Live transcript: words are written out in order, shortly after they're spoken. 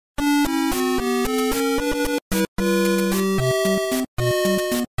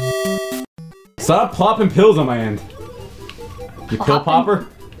Stop plopping pills on my end. You pill popper?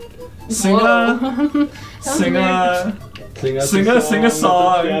 Sing a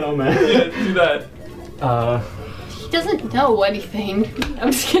song. Piano man. Yeah, do that. He doesn't know anything.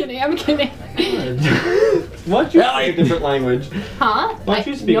 I'm just kidding. I'm kidding. Why don't you speak a different language? Huh? Why don't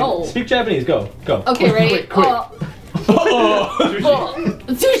you speak? No. Speak Japanese. Go. Okay, ready? Quick.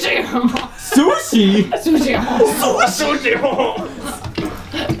 Sushi. Sushi? Sushi. Sushi.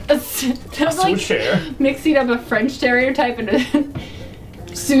 That's like mixing up a French stereotype and a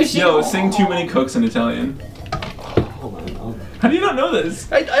sushi. Yo, sing Too Many Cooks in Italian. Hold on. How do you not know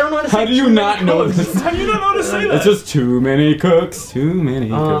this? I don't know how to say. How do you not know this? How do you not know how to say that? It's just too many cooks. Too many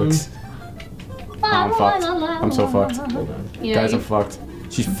cooks. I'm fucked. I'm so fucked. Hold on. Yeah, Guys, I'm fucked.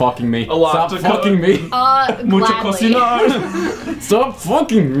 She's fucking me. A lot Stop to cook. fucking me. Mucho gladly. cocinar. Stop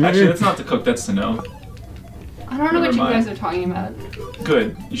fucking me. Actually, that's not to cook, that's to know. I don't know what Never you guys mind. are talking about.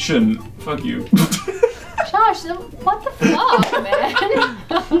 Good. You shouldn't. Fuck you. Josh, what the fuck,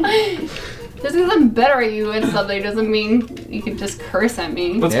 man? Just because I'm better at you at something doesn't mean you can just curse at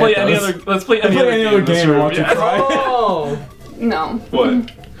me. Let's Yeah, play it any does. other. Let's play any other game. and watch you Yeah. cry. Oh. No.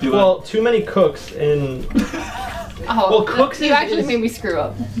 What? You Well, too many cooks in. Oh, Well, cooks you is- actually is- made me screw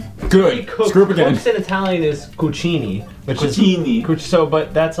up. Good. Screw up again. Cooks in Italian is cucini, which Cucini. is so,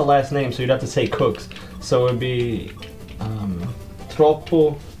 but that's a last name, so you'd have to say cooks. So it would be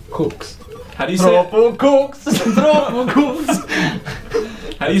troppo cooks. How do you say? Troppo cooks. Troppo cooks.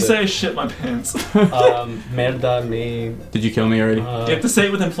 How do you say I shit my pants? Merda me. Did you kill me already? You have to say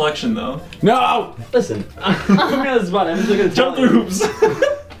it with inflection though. No! Listen, I'm on the spot. I'm just looking at Jump through hoops.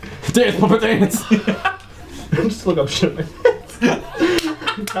 Dance, puppet dance! I'm just look up shit my pants.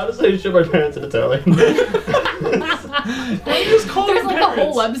 How to say shit my pants in Italian? Just call There's your like a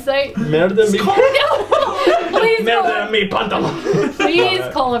whole parents. website. Merda me. Please Merda call, me pantalon. please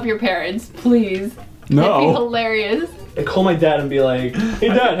call up your parents, please. That'd be No. hilarious. I call my dad and be like, "Hey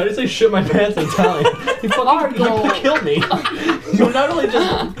dad, how do you say shit my pants in Italian?" He Margo. kill me. You would not only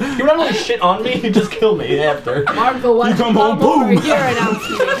shit on me, you just kill me after. Margo, what You come home, boom. Your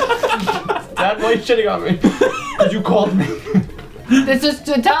announcement. Dad, why are you shitting on me? Because you called me. This is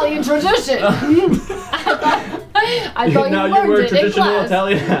Italian tradition. I thought Now you you learned wear a it in traditional class.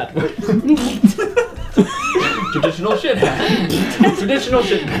 Italian hat. Traditional shit hat. Traditional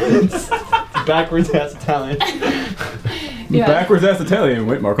shit pants. Backwards ass Italian. Yeah. Backwards ass Italian.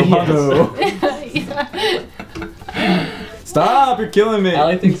 Wait, Marco Polo. Stop, you're killing me.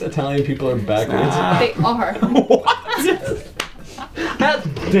 Ali thinks Italian people are backwards. They are.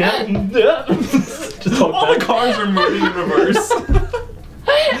 Just talk All the back. cars are moving in reverse.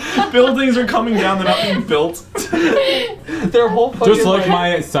 Buildings are coming down, they're not being built. Their whole fucking Just like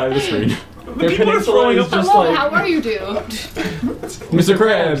my side of the screen. The people are peninsula throwing is up. just Hello, like- how are you, dude? Mr.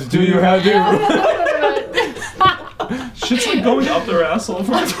 Krabs, do you have to? Shit's like going up their asshole.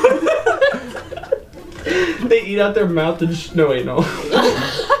 They eat out their mouth and no wait, no.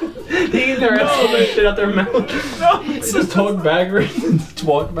 They eat their ass and they shit out their mouth. No, They just talk backwards and just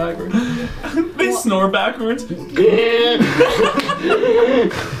walk backwards. they snore backwards.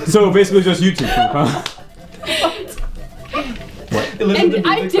 So basically just YouTube poop, huh? And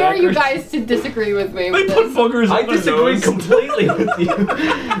I dare you guys to disagree with me They with put this. boogers I up their disagree nose. completely with you.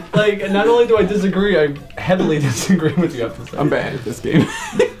 Like, not only do I disagree, I heavily disagree with you. I have to say. I'm bad at this game.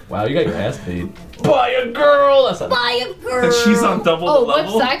 Wow, you got your ass beat. By a girl! That's not Buy a girl. And she's on double Oh, the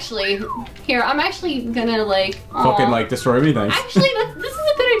level. what's actually here? I'm actually gonna like. Fucking like destroy me, thanks. Actually, this is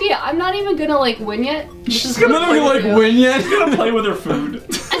a good idea. I'm not even gonna like win yet. She's I'm gonna not play even with like win yet. She's gonna play with her food.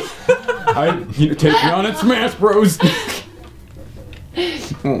 You take me on it, Smash Bros.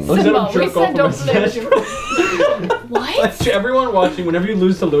 Simba, we said don't play with your. What? Like, to everyone watching, whenever you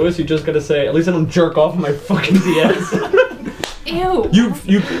lose to Lewis, you just gotta say, at least I don't jerk off on my fucking DS. Ew.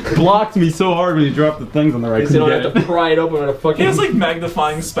 You blocked me so hard when you dropped the things on there. I At least you couldn't don't get have it. to pry it open with a fucking... He has like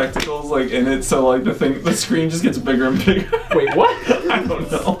magnifying spectacles like in it, so like the screen just gets bigger and bigger. Wait, what? I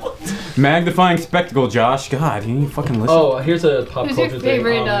don't know. Magnifying spectacle, Josh. God, you ain't fucking listen. Oh, here's a pop Who's culture your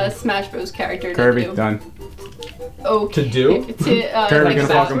favorite thing. Smash Bros character? Kirby, to do? done. Okay. To do? To Kirby, like, gonna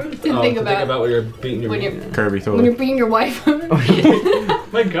fuck him. to think about what you're beating your... when you're Kirby, when totally. you're beating your wife.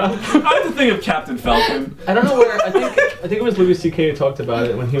 My god. I have to think of Captain Falcon. I don't know where, I think it was Louis C.K. who talked about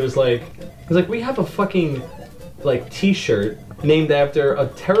it when he was like, we have a fucking, like, t-shirt named after a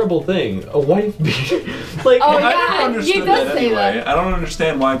terrible thing, a wife beater. Like, Oh, I yeah, don't he understand does that say anyway. that. I don't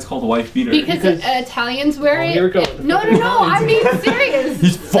understand why it's called a wife beater. Because Italians wear Oh, it. here we go. No, I'm being serious.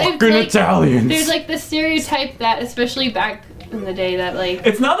 He's fucking Like, Italians. There's like the stereotype that, especially back in the day that like.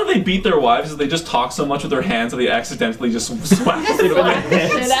 It's not that they beat their wives; they just talk so much with their hands that they accidentally just smack Slap the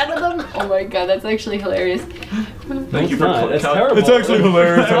shit out of them. Oh my god, that's actually hilarious. Thank you for That's terrible. It's actually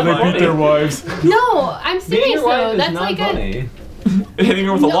hilarious how they beat their wives. No, I'm Beating serious your wife though. is That's not like funny. Hitting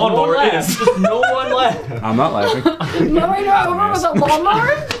her with a No lawnmower one is. Just no one laugh. I'm not laughing. mowing her over with a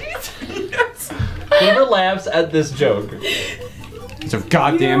lawnmower. Yes. Whoever laughs at this joke. It's a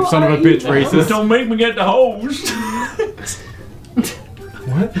goddamn You son of a are bitch evil. racist. Don't make me get the hose.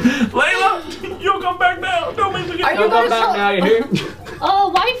 What? Layla, you'll come back now. Don't make me get Are the you Don't hose. come back now, you hear?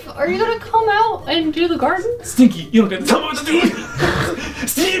 Wife, are you gonna come out and do the garden? Stinky, you don't get to tell me what to do.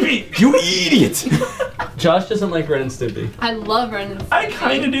 Stevie, You idiot! Josh doesn't like Ren and Stimpy. I love Ren. and I Stimpy.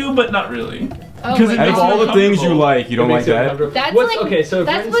 kind of do, but not really. Oh Because my it Out of makes me all the things you uncomfortable. like, you don't like that? That's What's, like okay, so if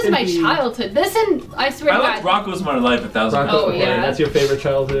that Ren and was my Stimpy- childhood. This and I swear I to like God. Rocco's Modern Life 1000. Rocko's Oh, Modern Life. yeah. That's your favorite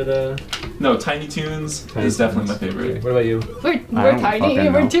childhood. No, Tiny Toons is definitely my favorite. What about you? We're don't tiny,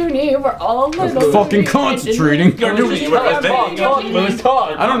 fucking we're know. toony, we're all little. Fucking concentrating. You're doing it. Talk, Louis,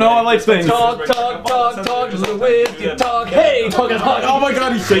 talk. I don't know, I like things. Talk, Louis, you talk. Hey, talk and talk. Oh my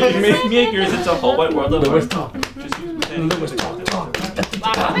god, he's shaking me. Makers, it's a whole white world of Louis, art. talk. Louis, talk.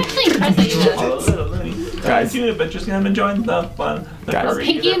 Wow, I'm actually impressed that you did this. Guys. Tiny Adventures, I'm enjoying the fun. The Guys. furry,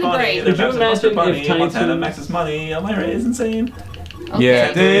 Pinky they're and the funny, Brain. they're Could you Babs and Buster imagine if Bunny, Tiny Montana Toons- Max's money, Elmira is insane. Yeah.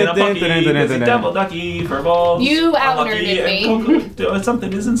 And a puppy, there's a devil ducky, furballs. You unlucky, out-nerded me. and Coco-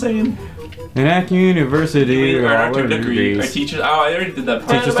 something is insane. In Ack University, We we're earn all our degree. Our degrees. teachers. Oh, I already did that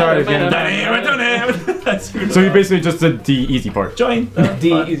part. Teacher started again. I screwed So it you up. basically just did the easy part. Join the The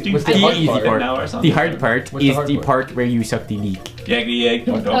fun. easy- what's Do the you hard easy part? part now or something? The hard part What's the is hard the part? part where you suck the leak. Yaggity yag,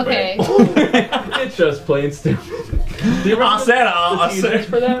 don't Okay. It's just plain stupid. Do you I remember said the I teasers said.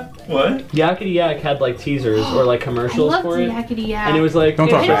 for that? What? Yakety Yak had like teasers or like I commercials love for the it. yakety yak. And it was like, Don't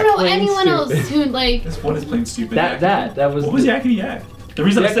it's talk I back. don't know plain anyone stupid. else who like This one is plain stupid. That was What was Yakety Yak? The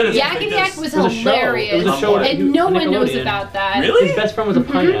reason I said it is Yakety Yak was It was a show. hilarious, It was a show at and no one knows Nickelodeon. about that. Really? His best friend was a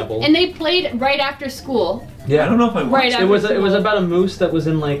pineapple. And they played right after school. I don't know if I watched Right it. after It was school. about a moose that was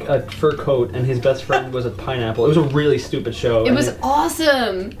in like a fur coat, and his best friend was a pineapple. It was a really stupid show. It and was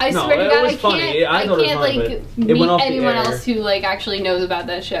awesome. I No, swear to it God, was I funny. can't. I I thought it was can't funny, like but it went meet off the anyone air. else who like actually knows about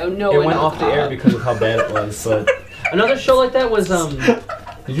that show. No It one went knows off the about air it. because of how bad it was. But another show like that was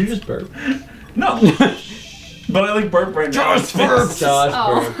Did you just burp? No. But I like burp right now. Just burp. Josh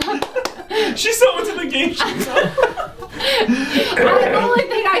Oh. burp. She's so into the game. The only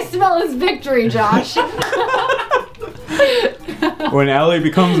thing I smell is victory, Josh. When Allie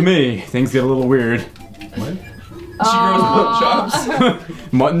becomes me, things get a little weird. What? She grows mutton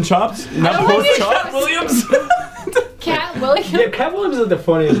chops. Mutton chops? Not don't pork like chops? Cat Williams. Cat Williams. Yeah, Cat Williams is the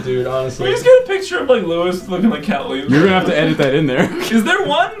funniest dude, honestly. We just get a picture of like Lewis looking like Cat Williams. You're gonna have to edit that in there. Is there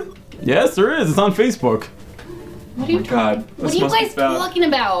one? Yes, there is. It's on Facebook. What are you, God. what are you guys talking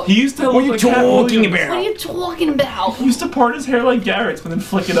about? He used to What look are you like Cat talking Williams. about? What are you talking about? He used to part his hair like Garrett's, but then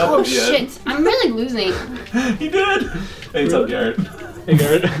flick it up Oh at the end. shit! I'm really losing. He did. Hey, what's up, Garrett? Hey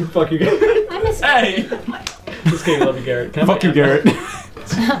Garrett, fuck you Garrett. I miss. Hey. Just kidding, love you Garrett. Can I Fuck have you, my- Garrett.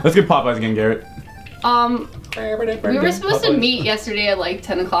 Let's get Popeyes again, Garrett. We were supposed to meet yesterday at like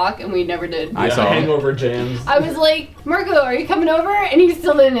 10 o'clock, and we never did. I Yeah, saw. hangover jams. I was like, Marco, are you coming over? And he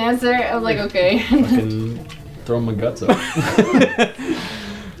still didn't answer. I was like, okay. Fucking throw my guts up.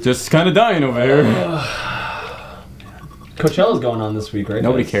 Just kind of dying over here. Coachella's going on this week, right?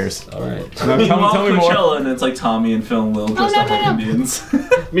 Nobody guys? cares. All right. Now, tell me more. Coachella, and it's like Tommy and Phil and Lil dressed no, up no, like no. Indians.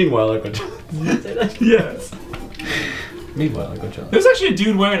 Meanwhile, at Coachella. Did you say that? Yes. Meanwhile, at Coachella. There's actually a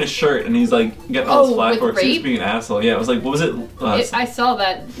dude wearing a shirt, and he's like getting all this Oh, flack with for it 'cause he's rape? being an asshole. Yeah, it was like, what was it? I saw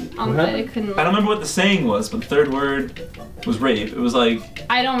that. What I happened? couldn't. I don't remember what the saying was, but the third word was rape. It was like,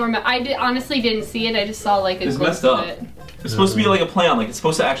 I don't remember. Honestly didn't see it. I just saw like a It's glimpse messed of up. it. it's supposed to be like a play on, like it's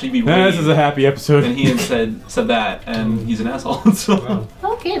supposed to actually be rape. This is a happy episode. And he had said that, and he's an asshole. So. Wow.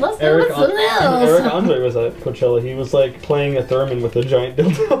 Okay, let's do Eric, something else. Eric Andre was at Coachella. He was like playing a theremin with a giant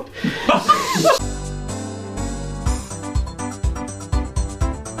dildo.